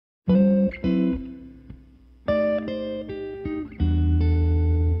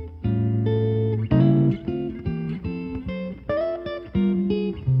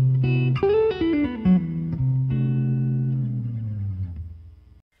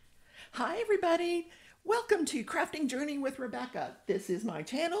Hi everybody! Welcome to Crafting Journey with Rebecca. This is my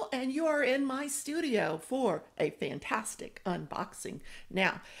channel and you are in my studio for a fantastic unboxing.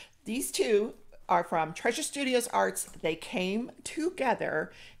 Now, these two are from Treasure Studios Arts. They came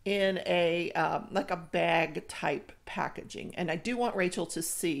together in a like a bag type packaging, and I do want Rachel to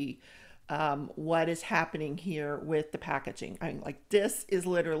see what is happening here with the packaging. I mean, like, this is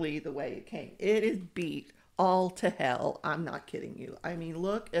literally the way it came. It is beat all to hell. I'm not kidding you. I mean,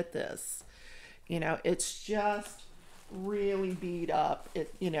 look at this. It's just really beat up.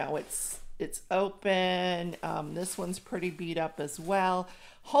 It's open. This one's pretty beat up as well.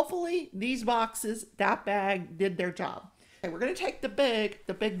 Hopefully these boxes, that bag did their job. Okay, we're gonna take the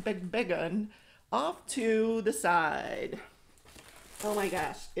big one off to the side. Oh my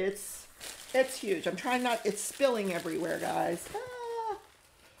gosh, it's huge. I'm trying not, it's spilling everywhere, guys.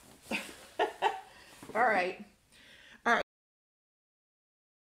 Ah. All right. All right.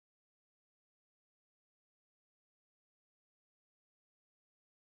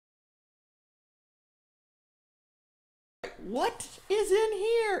 What is in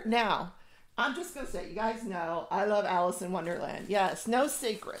here? Now, I'm just going to say, you guys know I love Alice in Wonderland. Yes, no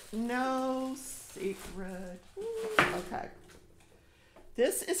secret. No secret. Ooh, okay.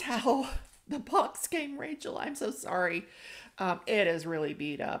 This is how the box came, Rachel. I'm so sorry. It is really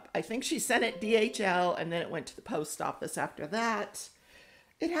beat up. I think she sent it DHL and then it went to the post office after that.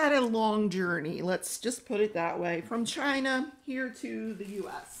 It had a long journey, let's just put it that way, from China here to the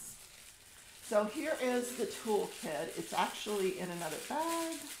US. So here is the toolkit. It's actually in another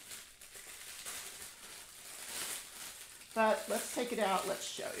bag. But let's take it out, let's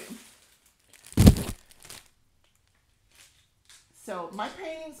show you. So my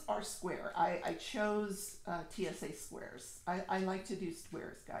paintings are square. I chose TSA squares. I like to do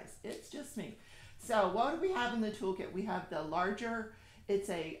squares, guys. It's just me. So what do we have in the toolkit? We have the larger, it's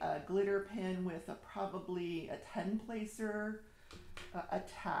a glitter pen with probably a 10 placer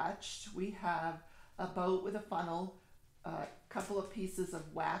attached. We have a boat with a funnel, a couple of pieces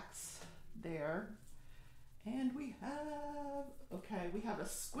of wax there. And we have a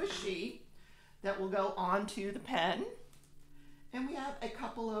squishy that will go onto the pen. And we have a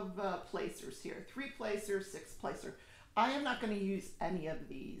couple of placers here, 3 placers, 6 placer. I am not going to use any of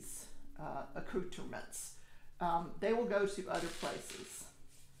these accoutrements. They will go to other places.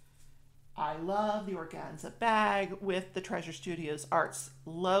 I love the organza bag with the Treasure Studios Arts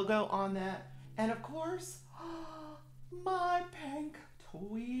logo on that. And of course, my pink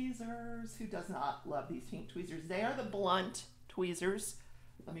tweezers. Who does not love these pink tweezers? They are the blunt tweezers.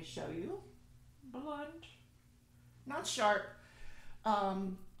 Let me show you. Blunt, not sharp.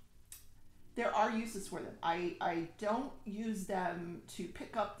 There are uses for them. I don't use them to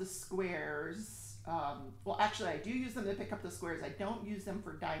pick up the squares. Well, actually, I do use them to pick up the squares. I don't use them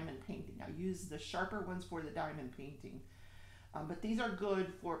for diamond painting. I use the sharper ones for the diamond painting. But these are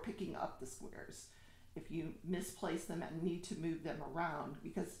good for picking up the squares if you misplace them and need to move them around,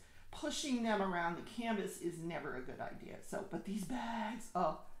 because pushing them around the canvas is never a good idea. So, but these bags,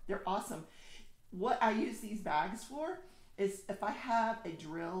 oh, they're awesome. What I use these bags for is if I have a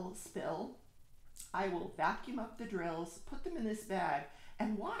drill spill, I will vacuum up the drills, put them in this bag,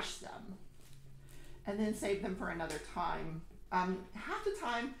 and wash them, and then save them for another time. Half the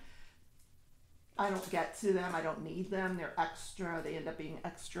time, I don't get to them. I don't need them. They're extra. They end up being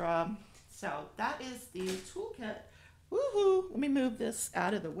extra. So that is the toolkit. Woohoo! Let me move this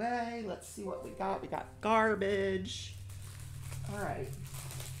out of the way. Let's see what we got. We got garbage. All right.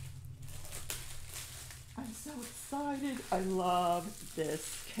 I'm so excited. I love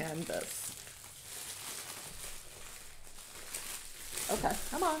this canvas. Okay,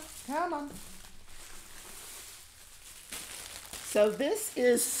 come on, come on. So this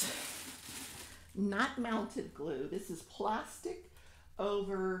is not mounted glue. This is plastic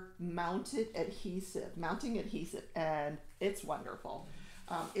over mounting adhesive, and it's wonderful.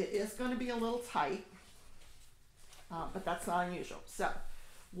 It is going to be a little tight, but that's not unusual. So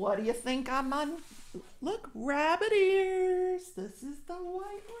what do you think I'm on? Look, rabbit ears. This is the white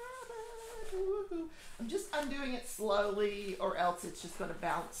rabbit. Woohoo. I'm just undoing it slowly, or else it's just going to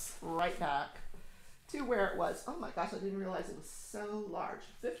bounce right back to where it was. Oh my gosh, I didn't realize it was so large.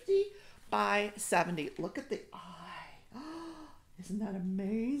 50 by 70. Look at the eye. Oh, isn't that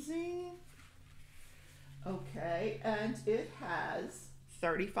amazing? Okay, and it has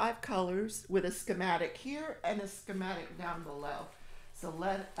 35 colors with a schematic here and a schematic down below. So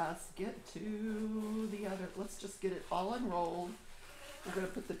let us get to the other, let's just get it all unrolled. We're going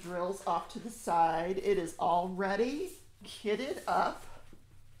to put the drills off to the side. It is already kitted up.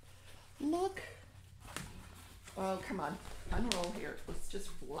 Look. Oh, come on. unroll here. Let's just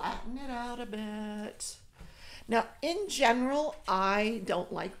flatten it out a bit. Now, in general, I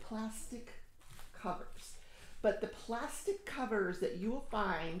don't like plastic covers, but the plastic covers that you will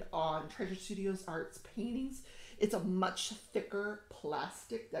find on Treasure Studios Arts paintings, it's a much thicker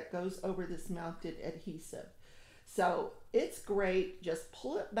plastic that goes over this mounted adhesive. So it's great. Just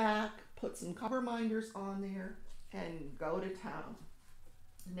pull it back, put some cover minders on there, and go to town.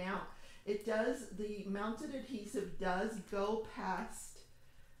 Now, the mounted adhesive does go past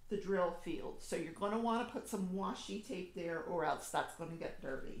the drill field. So you're going to want to put some washi tape there, or else that's going to get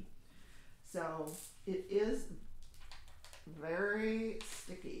dirty. So it is very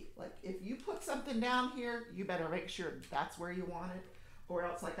sticky. Like if you put something down here, you better make sure that's where you want it, or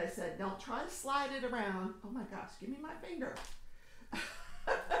else, like I said, don't try to slide it around. Oh my gosh, give me my finger.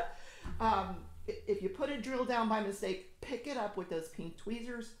 If you put a drill down by mistake, pick it up with those pink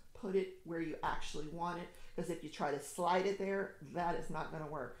tweezers, put it where you actually want it, because if you try to slide it there, that is not going to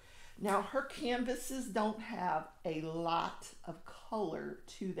work. Now, her canvases don't have a lot of color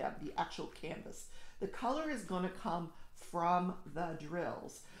to them, the actual canvas. The color is going to come from the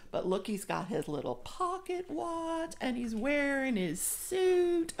drills. But look, he's got his little pocket watch and he's wearing his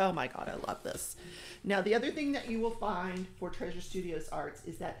suit. Oh my God, I love this. Now, the other thing that you will find for Treasure Studios Arts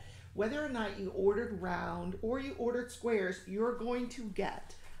is that whether or not you ordered round or you ordered squares, you're going to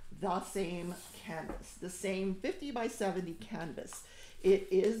get the same canvas, the same 50 by 70 canvas. It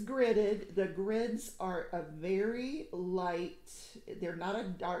is gridded. The grids are a very light, they're not a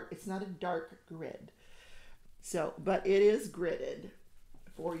dark, it's not a dark grid. So, but it is gridded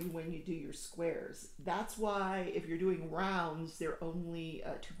for you when you do your squares. That's why if you're doing rounds, they're only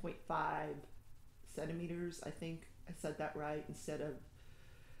 2.5 centimeters. I think I said that right, instead of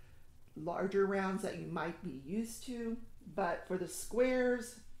larger rounds that you might be used to. But for the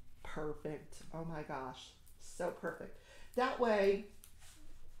squares, perfect. Oh my gosh, so perfect. That way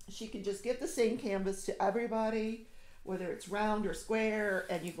she can just give the same canvas to everybody, whether it's round or square,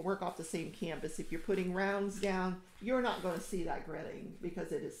 and you can work off the same canvas. If you're putting rounds down, you're not going to see that gridding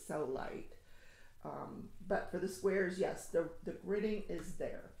because it is so light. But for the squares, yes, the gridding is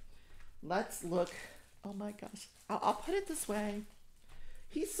there. Let's look. Oh my gosh. I'll put it this way.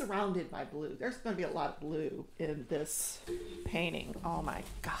 He's surrounded by blue. There's going to be a lot of blue in this painting. Oh my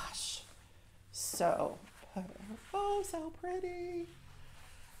gosh. So pretty.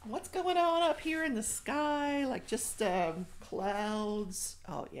 What's going on up here in the sky? Like just clouds.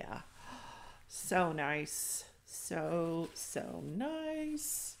 Oh yeah. So nice. So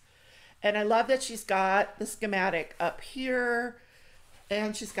nice. And I love that she's got the schematic up here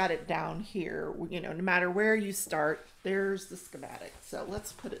and she's got it down here. You know, no matter where you start, there's the schematic. So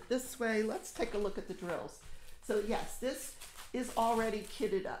let's put it this way. Let's take a look at the drills. So yes, this is already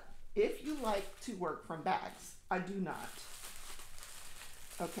kitted up. If you like to work from bags, I do not.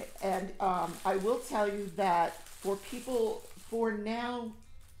 Okay, and I will tell you that for people, for now,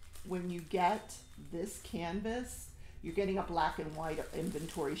 when you get this canvas, you're getting a black and white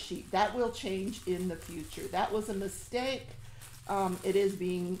inventory sheet. That will change in the future. That was a mistake. It is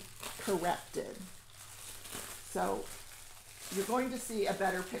being corrected. So you're going to see a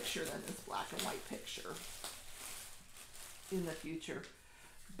better picture than this black and white picture in the future.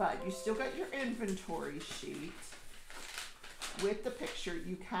 But you still got your inventory sheet with the picture.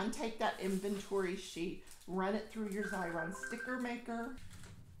 You can take that inventory sheet, run it through your Xyron sticker maker,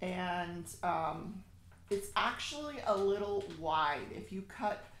 and it's actually a little wide. If you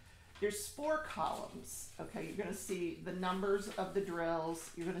cut, there's 4 columns. Okay, you're going to see the numbers of the drills,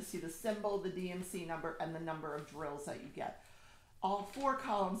 you're going to see the symbol, the DMC number, and the number of drills that you get. All 4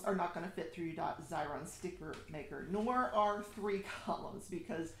 columns are not going to fit through your Xyron sticker maker, nor are 3 columns,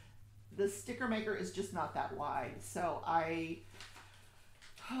 because the sticker maker is just not that wide. So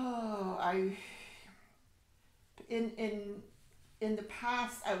in the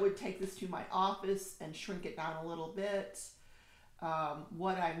past, I would take this to my office and shrink it down a little bit.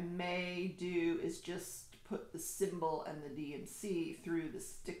 What I may do is just put the symbol and the DMC through the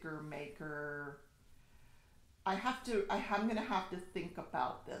sticker maker. I'm going to have to think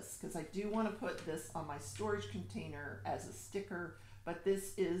about this, because I do want to put this on my storage container as a sticker, but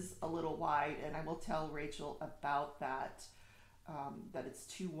this is a little wide, and I will tell Rachel about that, that it's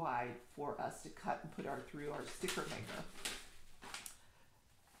too wide for us to cut and put through our sticker maker.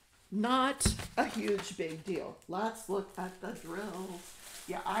 Not a huge big deal. Let's look at the drills.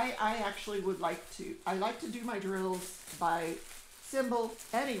 Yeah, I actually would like to do my drills by symbol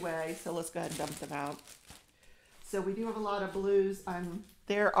anyway, so let's go ahead and dump them out. So we do have a lot of blues.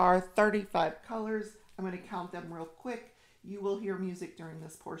 There are 35 colors. I'm going to count them real quick. You will hear music during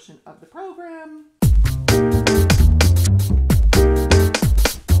this portion of the program.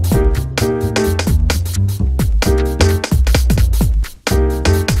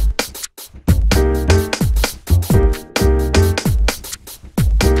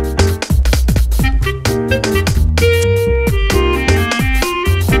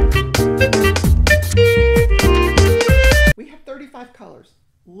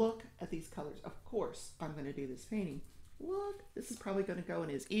 this painting. Look, this is probably going to go in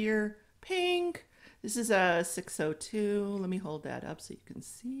his ear. Pink. This is a 602. Let me hold that up so you can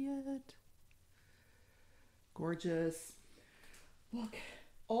see it. Gorgeous. Look,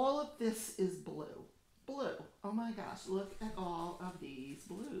 all of this is blue. Blue. Oh my gosh, look at all of these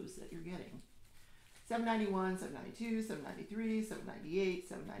blues that you're getting. 791, 792, 793, 798,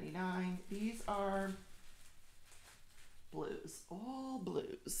 799. These are blues, all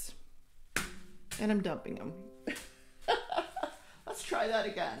blues. And I'm dumping them. Let's try that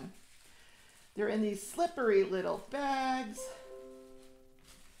again. They're in these slippery little bags.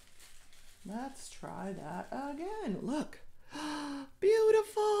 Let's try that again. Look.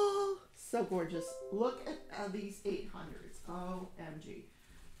 Beautiful. So gorgeous. Look at these 800s. OMG.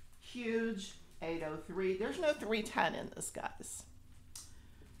 Huge. 803. There's no 310 in this, guys.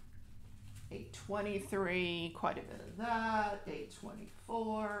 823. Quite a bit of that.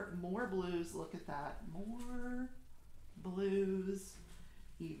 824. More blues. Look at that. More blues.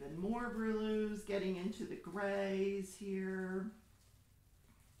 Even more blues. Getting into the grays here.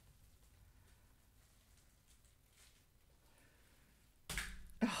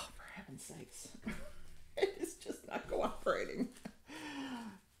 Oh, for heaven's sakes. It is just not cooperating.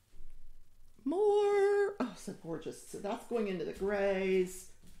 More. Oh, so gorgeous. So that's going into the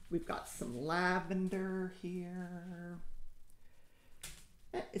grays. We've got some lavender here.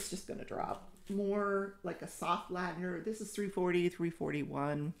 It's just going to drop. More like a soft lavender. This is 340,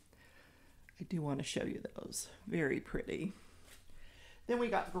 341. I do want to show you those. Very pretty. Then we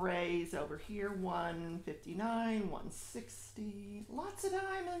got grays over here, 159, 160. Lots of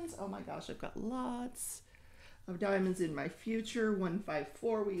diamonds. Oh my gosh, I've got lots of diamonds in my future.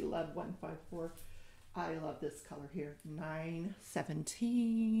 154. We love 154. I love this color here.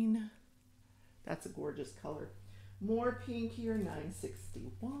 917. That's a gorgeous color. More pink here.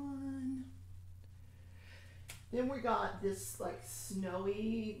 961. Then we got this like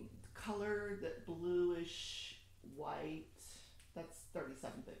snowy color, that bluish white. That's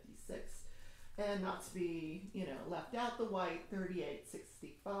 3756. And not to be, you know, left out the white,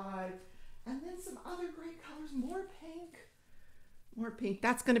 3865. And then some other great colors, more pink. More pink.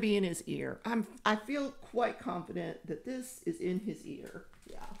 That's going to be in his ear. I feel quite confident that this is in his ear.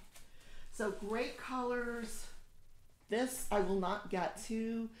 Yeah. So great colors. This I will not get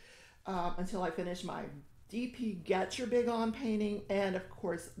to until I finish my DP Get Your Big On painting, and of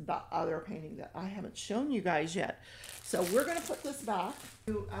course the other painting that I haven't shown you guys yet. So we're going to put this back.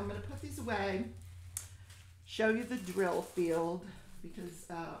 I'm going to put these away, show you the drill field, because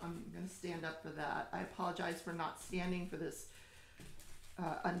I'm going to stand up for that. I apologize for not standing for this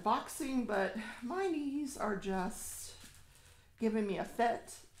unboxing, but my knees are just giving me a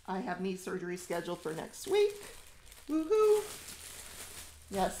fit. I have knee surgery scheduled for next week. Woohoo!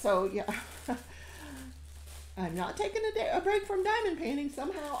 Yeah, so yeah. I'm not taking a break from diamond painting.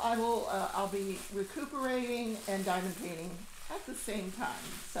 Somehow I'll be recuperating and diamond painting at the same time.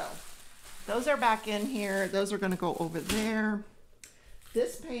 So those are back in here. Those are going to go over there.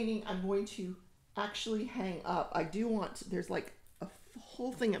 This painting I'm going to actually hang up. I do want, there's like a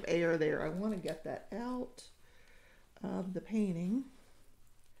whole thing of air there. I want to get that out of the painting.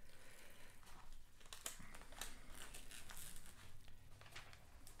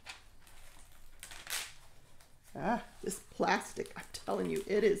 This plastic, I'm telling you,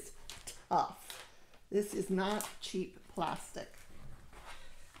 it is tough. This is not cheap plastic.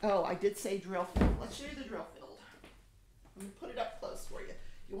 Oh, I did say drill field. Let's show you the drill field. Let me put it up close for you.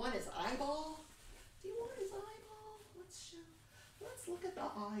 You want his eyeball? Do you want his eyeball? Let's look at the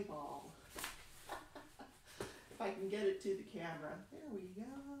eyeball. If I can get it to the camera. There we go.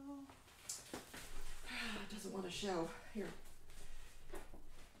 It doesn't want to show. Here.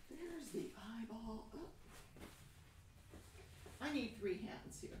 There's the eyeball. Oh. I need 3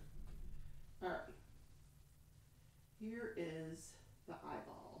 hands here. All right. Here is the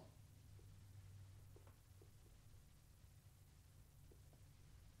eyeball.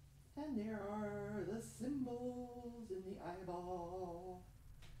 And there are the symbols in the eyeball.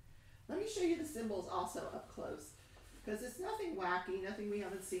 Let me show you the symbols also up close, because it's nothing wacky, nothing we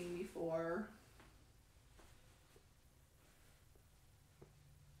haven't seen before.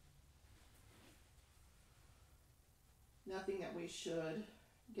 Nothing that we should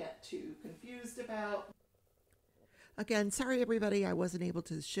get too confused about. Again, sorry everybody, I wasn't able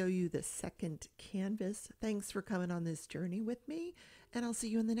to show you the second canvas. Thanks for coming on this journey with me, and I'll see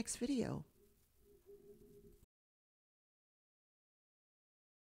you in the next video.